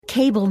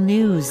Cable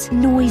news,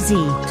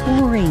 noisy,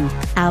 boring,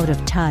 out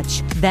of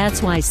touch.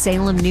 That's why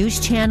Salem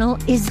News Channel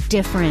is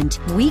different.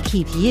 We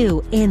keep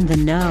you in the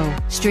know.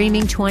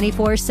 Streaming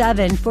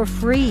 24/7 for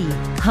free.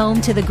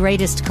 Home to the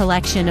greatest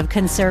collection of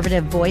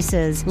conservative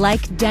voices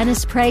like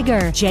Dennis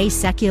Prager, Jay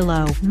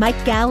Sekulow,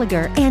 Mike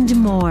Gallagher, and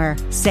more.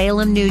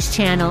 Salem News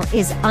Channel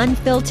is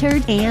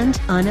unfiltered and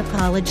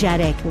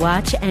unapologetic.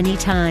 Watch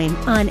anytime,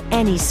 on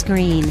any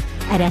screen,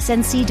 at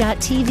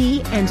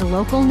snc.tv and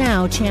Local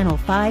Now Channel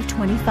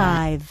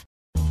 525.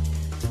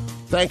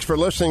 Thanks for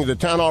listening to the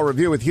Town Hall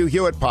Review with Hugh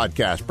Hewitt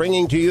podcast,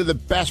 bringing to you the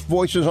best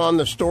voices on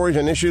the stories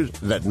and issues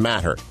that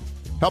matter.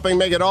 Helping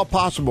make it all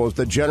possible is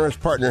the generous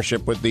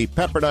partnership with the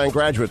Pepperdine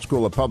Graduate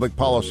School of Public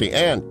Policy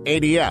and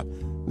ADF,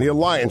 the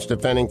Alliance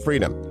Defending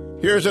Freedom.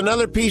 Here's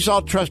another piece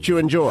I'll trust you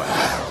enjoy.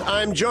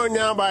 I'm joined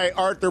now by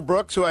Arthur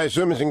Brooks, who I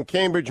assume is in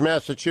Cambridge,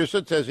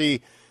 Massachusetts, as he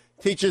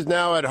teaches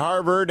now at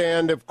Harvard,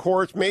 and, of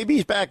course, maybe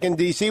he's back in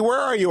D.C. Where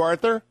are you,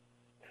 Arthur?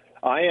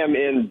 I am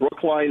in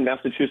Brookline,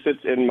 Massachusetts,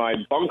 in my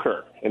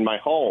bunker, in my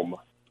home,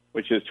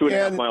 which is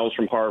 2.5 miles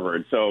from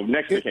Harvard, so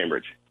next to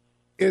Cambridge.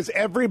 Is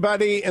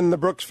everybody in the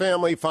Brooks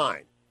family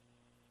fine?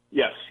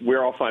 Yes,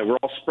 we're all fine. We're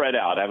all spread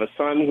out. I have a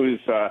son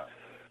who's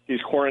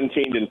he's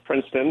quarantined in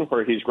Princeton,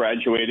 where he's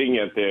graduating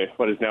at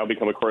what has now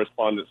become a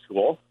correspondence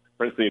school,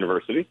 Princeton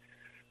University.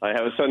 I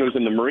have a son who's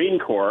in the Marine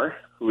Corps,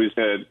 who is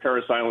at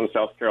Parris Island,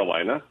 South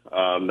Carolina,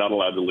 not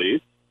allowed to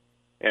leave,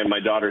 and my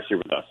daughter's here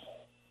with us.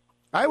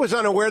 I was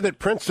unaware that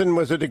Princeton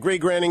was a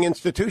degree-granting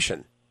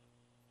institution.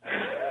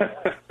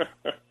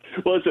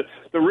 Well,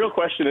 the real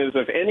question is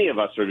if any of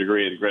us are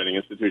degree-granting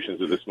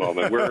institutions at this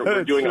moment.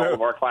 We're doing all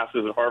of our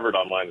classes at Harvard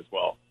online as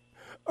well.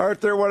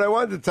 Arthur, what I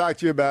wanted to talk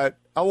to you about,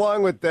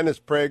 along with Dennis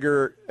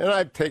Prager, and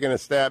I've taken a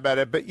stab at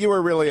it, but you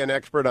are really an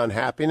expert on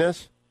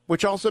happiness,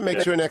 which also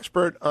makes you an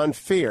expert on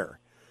fear.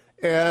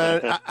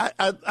 And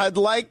I'd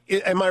like,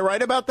 am I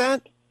right about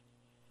that?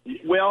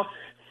 Well,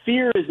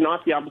 fear is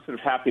not the opposite of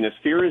happiness.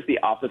 Fear is the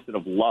opposite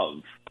of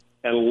love.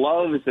 And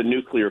love is the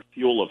nuclear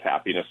fuel of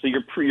happiness. So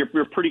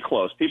you're pretty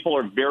close. People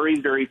are very,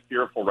 very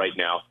fearful right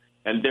now,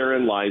 and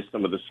therein lies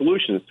some of the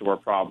solutions to our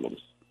problems.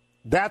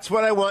 That's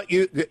what I want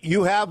you.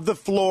 You have the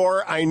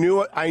floor. I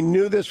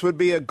knew this would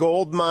be a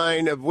gold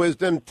mine of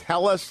wisdom.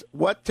 Tell us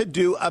what to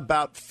do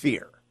about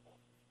fear.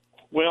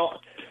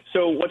 Well,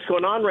 so what's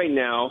going on right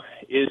now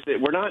is that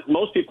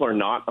most people are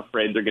not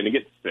afraid they're going to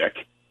get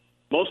sick.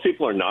 Most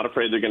people are not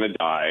afraid they're going to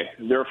die.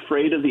 They're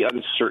afraid of the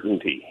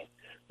uncertainty.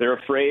 They're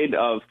afraid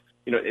of,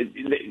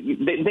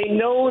 they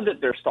know that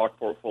their stock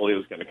portfolio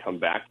is going to come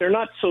back. They're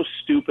not so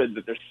stupid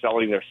that they're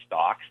selling their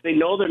stocks. They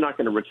know they're not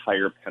going to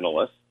retire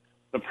penniless.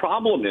 The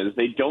problem is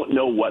they don't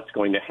know what's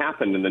going to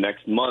happen in the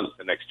next month,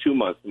 the next 2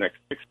 months, the next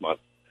 6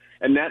 months.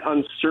 And that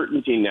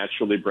uncertainty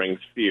naturally brings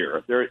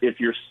fear. If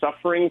you're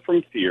suffering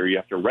from fear, you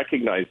have to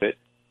recognize it.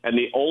 And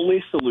the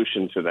only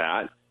solution to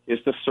that is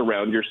to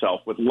surround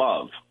yourself with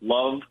love.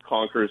 Love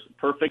conquers.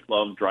 Perfect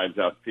love drives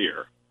out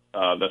fear.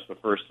 That's the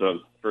first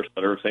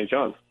letter of St.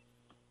 John's.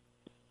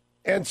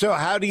 And so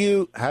how do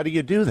you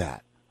do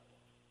that?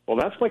 Well,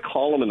 that's my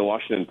column in the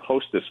Washington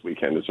Post this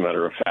weekend, as a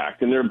matter of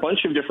fact. And there are a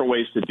bunch of different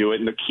ways to do it.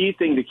 And the key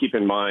thing to keep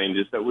in mind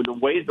is that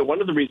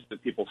one of the reasons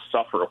that people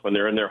suffer when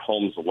they're in their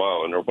homes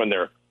alone, or when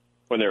they're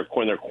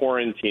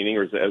quarantining,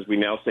 or as we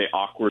now say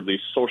awkwardly,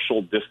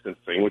 social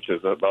distancing, which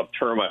is a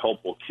term I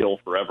hope will kill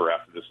forever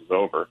after this is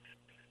over.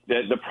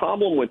 The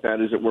problem with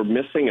that is that we're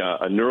missing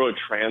a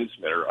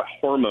neurotransmitter, a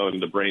hormone in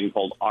the brain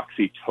called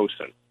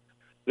oxytocin.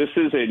 This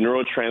is a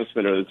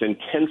neurotransmitter that's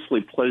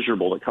intensely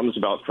pleasurable that comes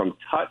about from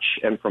touch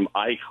and from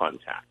eye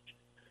contact.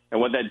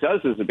 And what that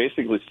does is it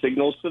basically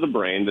signals to the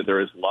brain that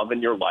there is love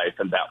in your life,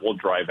 and that will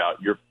drive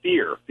out your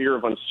fear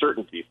of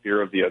uncertainty,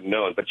 fear of the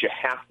unknown. But you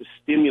have to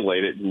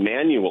stimulate it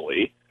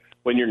manually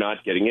when you're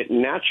not getting it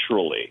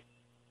naturally.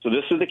 So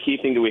this is the key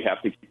thing that we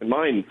have to keep in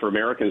mind for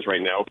Americans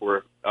right now, who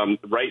are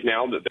right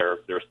now that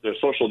they're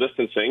social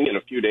distancing. In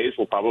a few days,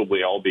 we'll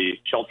probably all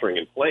be sheltering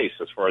in place,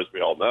 as far as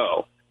we all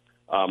know,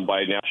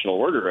 by national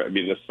order. I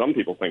mean, some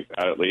people think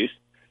that, at least.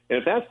 And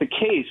if that's the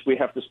case, we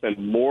have to spend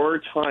more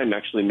time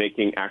actually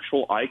making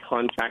actual eye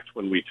contact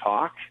when we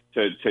talk.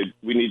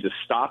 We need to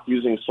stop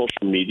using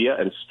social media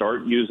and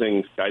start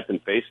using Skype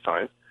and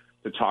FaceTime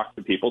to talk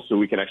to people so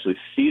we can actually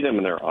see them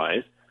in their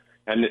eyes.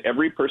 And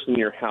every person in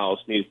your house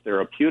needs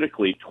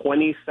therapeutically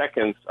 20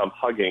 seconds of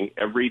hugging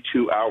every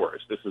 2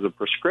 hours. This is a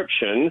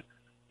prescription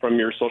from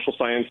your social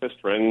scientist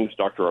friend,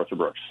 Dr. Arthur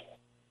Brooks.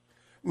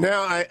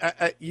 Now,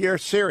 you're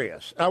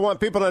serious. I want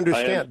people to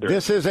understand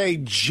this is a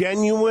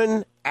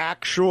genuine,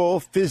 actual,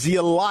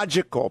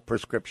 physiological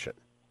prescription.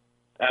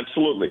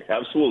 Absolutely.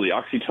 Absolutely.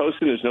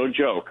 Oxytocin is no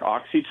joke.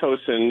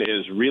 Oxytocin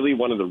is really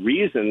one of the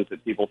reasons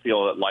that people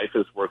feel that life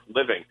is worth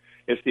living.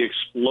 It's the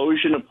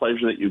explosion of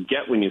pleasure that you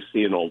get when you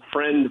see an old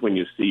friend, when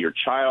you see your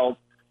child,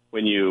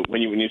 when you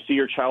see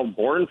your child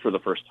born for the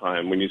first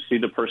time, when you see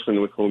the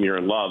person with whom you're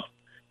in love.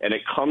 And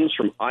it comes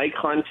from eye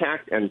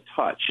contact and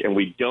touch, and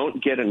we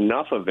don't get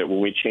enough of it when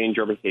we change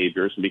our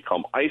behaviors and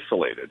become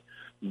isolated.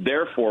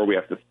 Therefore, we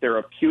have to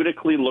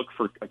therapeutically look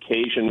for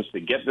occasions to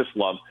get this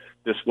love.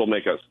 This will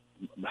make us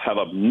have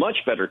a much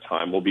better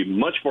time, will be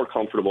much more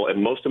comfortable,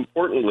 and most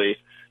importantly,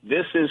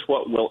 this is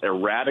what will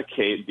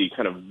eradicate the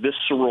kind of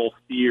visceral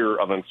fear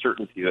of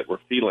uncertainty that we're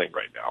feeling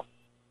right now.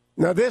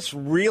 Now, this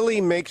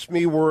really makes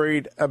me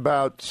worried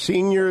about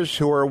seniors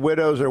who are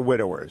widows or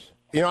widowers.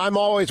 You know, I'm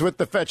always with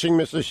the fetching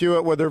Mrs.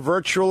 Hewitt, whether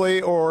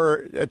virtually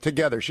or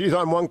together. She's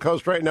on one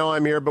coast right now.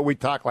 I'm here, but we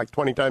talk like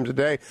 20 times a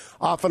day.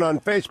 Often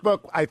on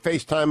Facebook, I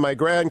FaceTime my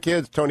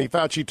grandkids. Tony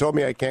Fauci told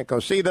me I can't go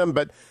see them,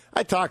 but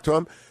I talk to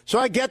them. So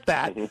I get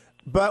that. Mm-hmm.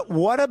 But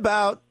what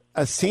about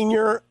a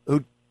senior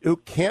who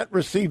can't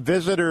receive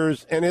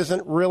visitors and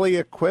isn't really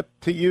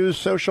equipped to use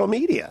social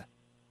media?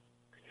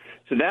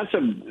 So that's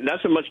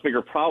a much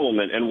bigger problem.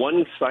 And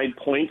one side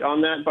point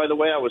on that, by the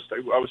way, I was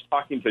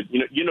talking to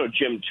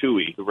Jim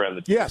Toohey, who ran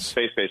the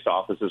faith-based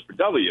offices for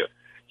W.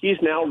 He's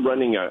now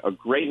running a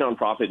great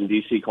nonprofit in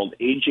D.C. called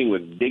Aging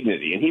with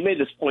Dignity, and he made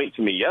this point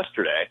to me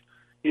yesterday.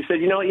 He said,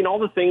 all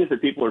the things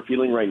that people are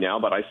feeling right now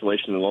about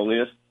isolation and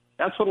loneliness,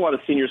 that's what a lot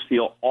of seniors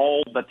feel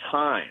all the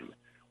time.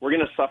 We're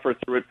going to suffer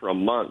through it for a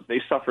month. They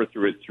suffer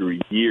through it through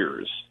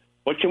years.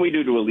 What can we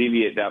do to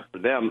alleviate that for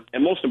them?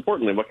 And most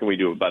importantly, what can we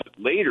do about it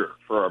later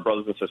for our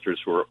brothers and sisters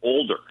who are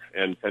older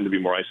and tend to be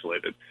more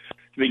isolated?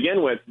 To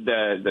begin with,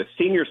 the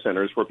senior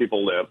centers where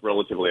people live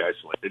relatively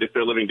isolated, if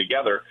they're living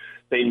together,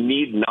 they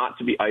need not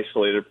to be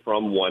isolated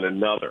from one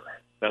another.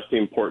 That's the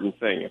important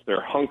thing. If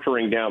they're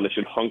hunkering down, they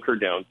should hunker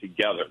down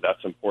together.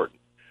 That's important.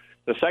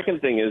 The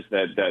second thing is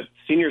that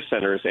senior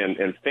centers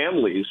and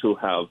families who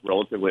have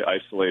relatively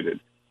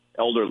isolated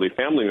elderly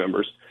family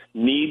members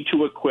need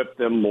to equip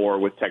them more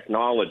with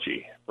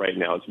technology right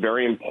now. It's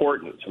very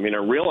important. I mean, I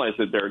realize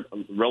that they're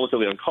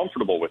relatively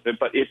uncomfortable with it,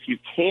 but if you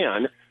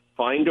can,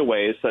 find a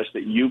way such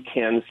that you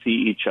can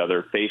see each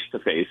other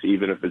face-to-face,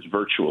 even if it's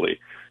virtually.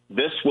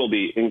 This will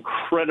be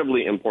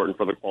incredibly important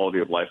for the quality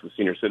of life of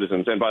senior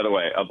citizens, and by the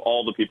way, of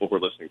all the people who are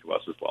listening to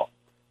us as well.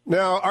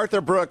 Now,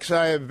 Arthur Brooks,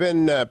 I have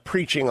been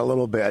preaching a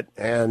little bit,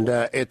 and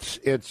it's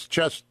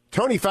just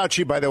Tony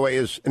Fauci, by the way,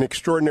 is an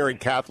extraordinary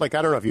Catholic.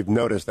 I don't know if you've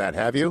noticed that,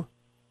 have you?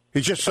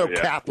 He's just so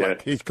Catholic.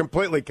 Yeah. He's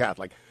completely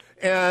Catholic.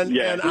 And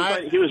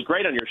he was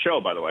great on your show,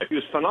 by the way. He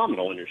was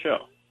phenomenal on your show.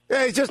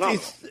 Yeah,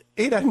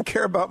 he doesn't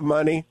care about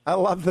money. I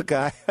love the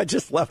guy. I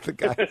just love the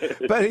guy.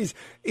 But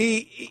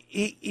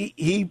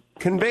he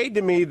conveyed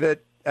to me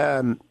that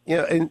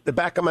in the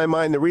back of my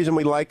mind, the reason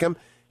we like him,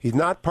 he's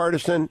not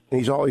partisan and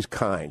he's always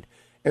kind.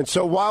 And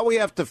so while we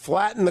have to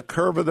flatten the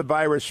curve of the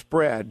virus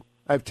spread,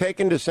 I've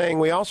taken to saying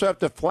we also have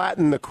to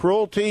flatten the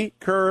cruelty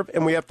curve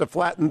and we have to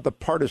flatten the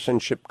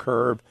partisanship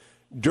curve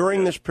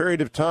during this period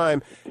of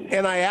time.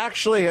 And I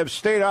actually have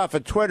stayed off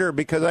of Twitter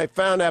because I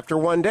found after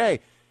one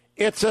day,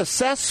 it's a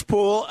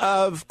cesspool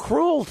of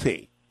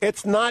cruelty.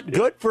 It's not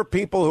good for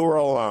people who are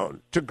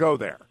alone to go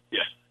there.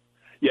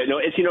 Yeah, no,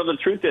 the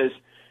truth is,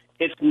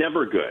 it's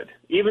never good.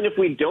 Even if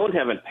we don't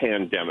have a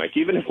pandemic,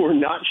 even if we're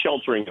not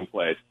sheltering in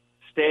place,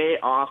 stay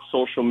off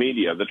social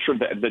media.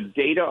 The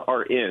data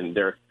are in.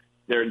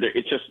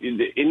 It's just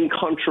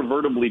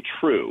incontrovertibly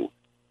true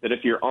that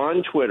if you're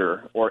on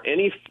Twitter or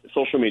any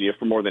social media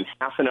for more than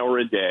half an hour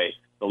a day,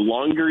 the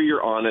longer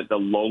you're on it, the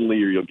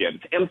lonelier you'll get.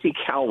 It's empty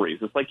calories.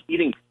 It's like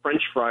eating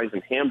French fries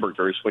and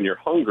hamburgers when you're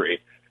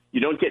hungry.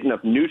 You don't get enough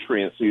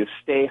nutrients, so you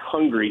stay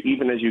hungry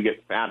even as you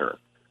get fatter.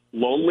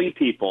 Lonely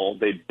people,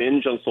 they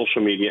binge on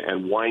social media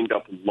and wind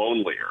up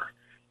lonelier.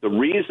 The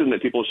reason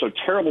that people are so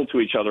terrible to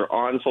each other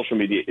on social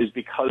media is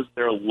because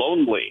they're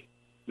lonely.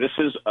 This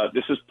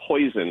is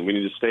poison. We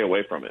need to stay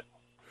away from it.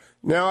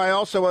 Now, I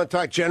also want to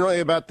talk generally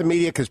about the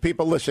media because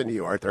people listen to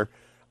you, Arthur.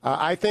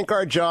 I think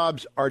our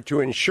jobs are to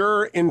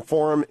ensure,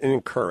 inform, and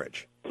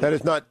encourage. That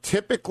is not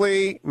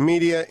typically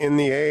media in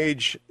the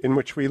age in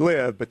which we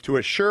live, but to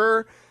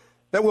assure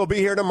that we'll be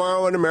here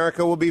tomorrow and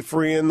America will be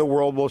free and the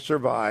world will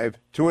survive.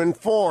 To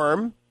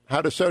inform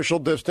how to social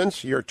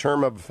distance, your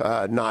term of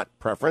not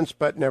preference,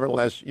 but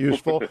nevertheless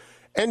useful,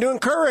 and to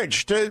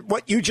encourage to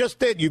what you just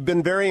did. You've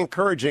been very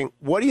encouraging.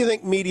 What do you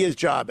think media's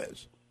job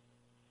is?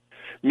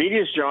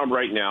 Media's job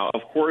right now, of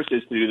course,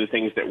 is to do the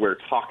things that we're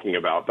talking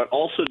about, but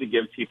also to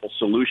give people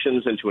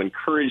solutions and to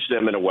encourage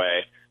them in a way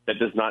that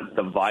does not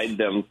divide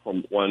them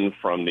from one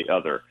from the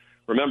other.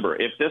 Remember,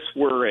 if this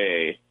were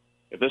a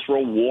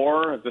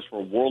war, if this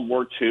were World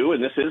War II,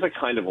 and this is a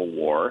kind of a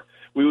war,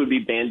 we would be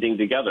banding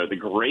together. The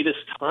greatest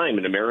time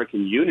in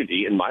American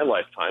unity in my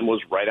lifetime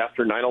was right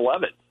after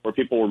 9/11, where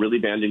people were really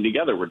banding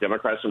together, where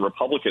Democrats and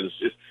Republicans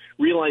just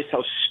realized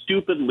how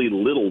stupidly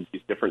little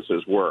these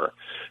differences were.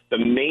 The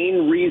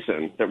main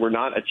reason that we're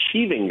not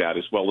achieving that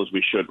as well as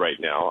we should right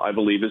now, I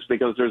believe, is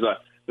because there's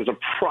a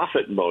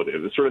profit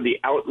motive. It's sort of the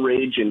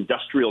outrage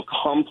industrial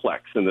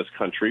complex in this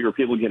country, where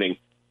people are getting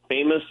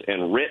famous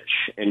and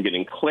rich and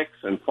getting clicks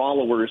and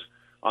followers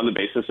on the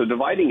basis of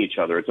dividing each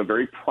other. It's a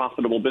very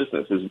profitable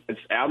business. It's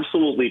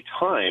absolutely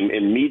time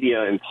in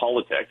media and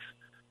politics,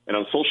 and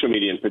on social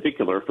media in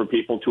particular, for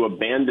people to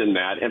abandon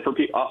that and for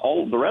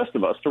all the rest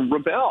of us to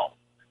rebel,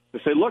 to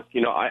say, look,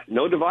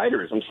 no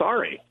dividers. I'm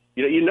sorry.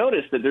 You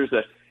notice that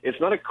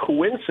it's not a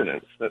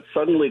coincidence that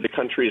suddenly the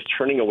country is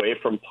turning away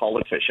from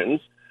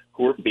politicians.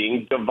 who are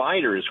being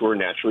dividers, who are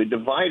naturally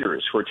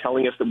dividers, who are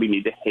telling us that we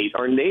need to hate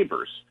our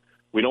neighbors.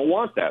 We don't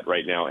want that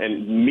right now.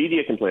 And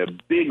media can play a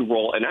big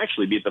role and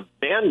actually be at the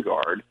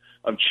vanguard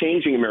of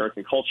changing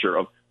American culture,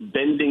 of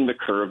bending the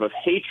curve of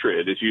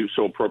hatred, as you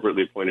so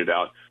appropriately pointed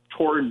out,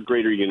 toward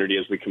greater unity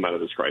as we come out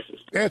of this crisis.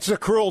 It's a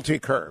cruelty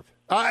curve.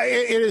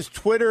 It is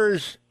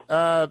Twitter's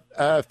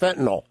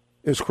fentanyl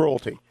is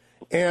cruelty.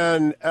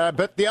 And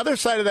but the other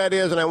side of that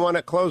is, and I want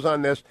to close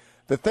on this,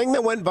 the thing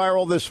that went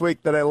viral this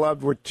week that I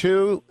loved were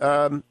two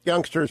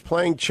youngsters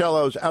playing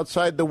cellos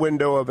outside the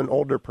window of an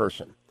older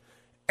person.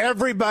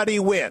 Everybody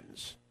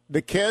wins.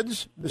 The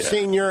kids, the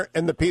senior,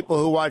 and the people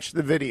who watch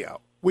the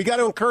video. We got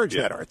to encourage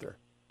that, Arthur.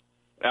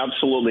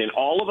 Absolutely. And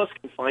all of us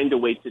can find a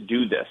way to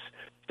do this.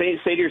 Say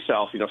to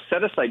yourself,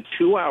 set aside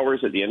 2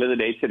 hours at the end of the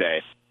day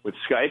today with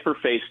Skype or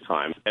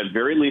FaceTime, at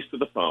very least with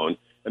the phone,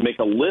 and make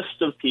a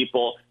list of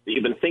people that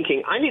you've been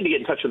thinking, I need to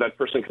get in touch with that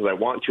person because I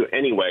want to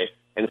anyway,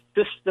 and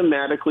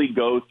systematically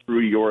go through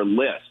your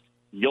list.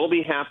 You'll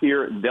be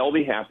happier. They'll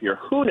be happier.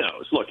 Who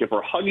knows? Look, if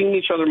we're hugging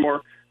each other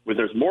more, if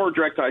there's more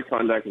direct eye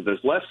contact, if there's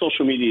less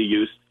social media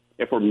use,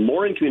 if we're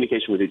more in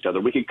communication with each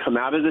other, we could come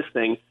out of this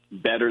thing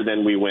better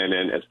than we went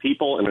in as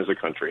people and as a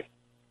country.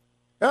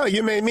 Oh,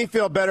 you made me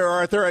feel better,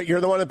 Arthur. You're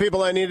the one of the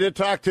people I needed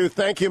to talk to.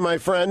 Thank you, my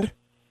friend.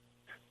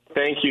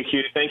 Thank you,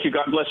 Hugh. Thank you.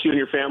 God bless you and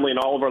your family and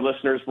all of our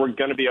listeners. We're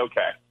going to be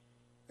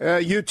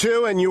okay. You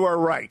too, and you are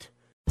right.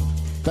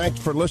 Thanks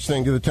for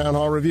listening to the Town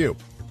Hall Review.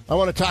 I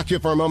want to talk to you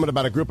for a moment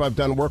about a group I've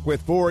done work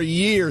with for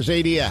years,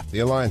 ADF, the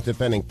Alliance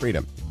Defending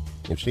Freedom.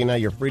 You've seen how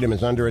your freedom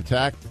is under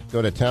attack?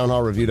 Go to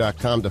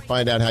townhallreview.com to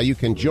find out how you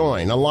can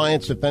join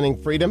Alliance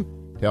Defending Freedom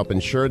to help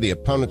ensure the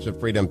opponents of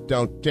freedom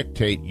don't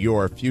dictate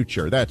your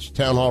future. That's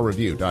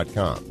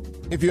townhallreview.com.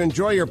 If you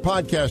enjoy your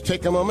podcast,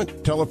 take a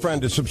moment, tell a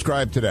friend to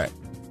subscribe today.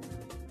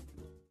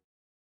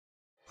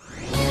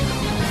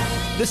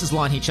 This is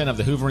Lanhee Chen of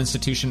the Hoover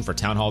Institution for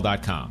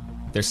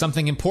townhall.com. There's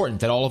something important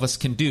that all of us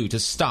can do to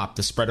stop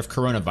the spread of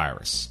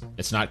coronavirus.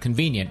 It's not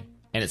convenient,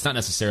 and it's not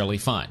necessarily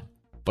fun,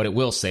 but it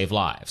will save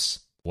lives.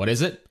 What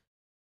is it?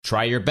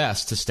 Try your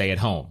best to stay at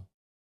home.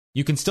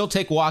 You can still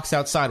take walks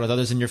outside with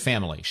others in your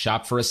family,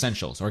 shop for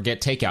essentials, or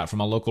get takeout from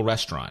a local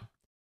restaurant.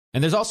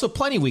 And there's also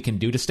plenty we can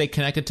do to stay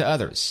connected to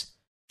others.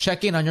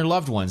 Check in on your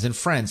loved ones and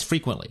friends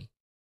frequently.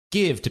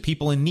 Give to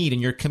people in need in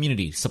your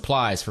community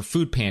supplies for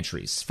food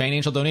pantries,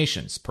 financial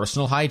donations,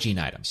 personal hygiene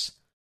items.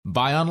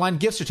 Buy online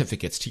gift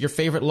certificates to your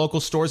favorite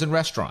local stores and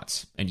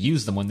restaurants, and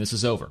use them when this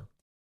is over.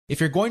 If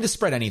you're going to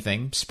spread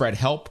anything, spread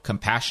help,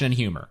 compassion, and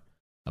humor.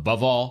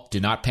 Above all, do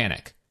not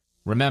panic.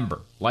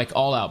 Remember, like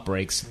all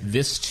outbreaks,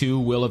 this too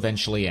will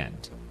eventually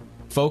end.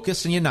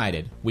 Focused and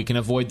united, we can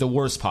avoid the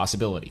worst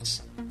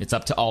possibilities. It's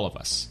up to all of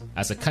us.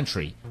 As a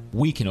country,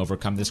 we can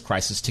overcome this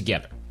crisis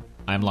together.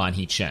 I'm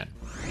Lanhee Chen.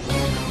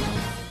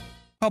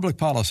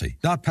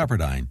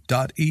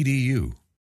 Publicpolicy.pepperdine.edu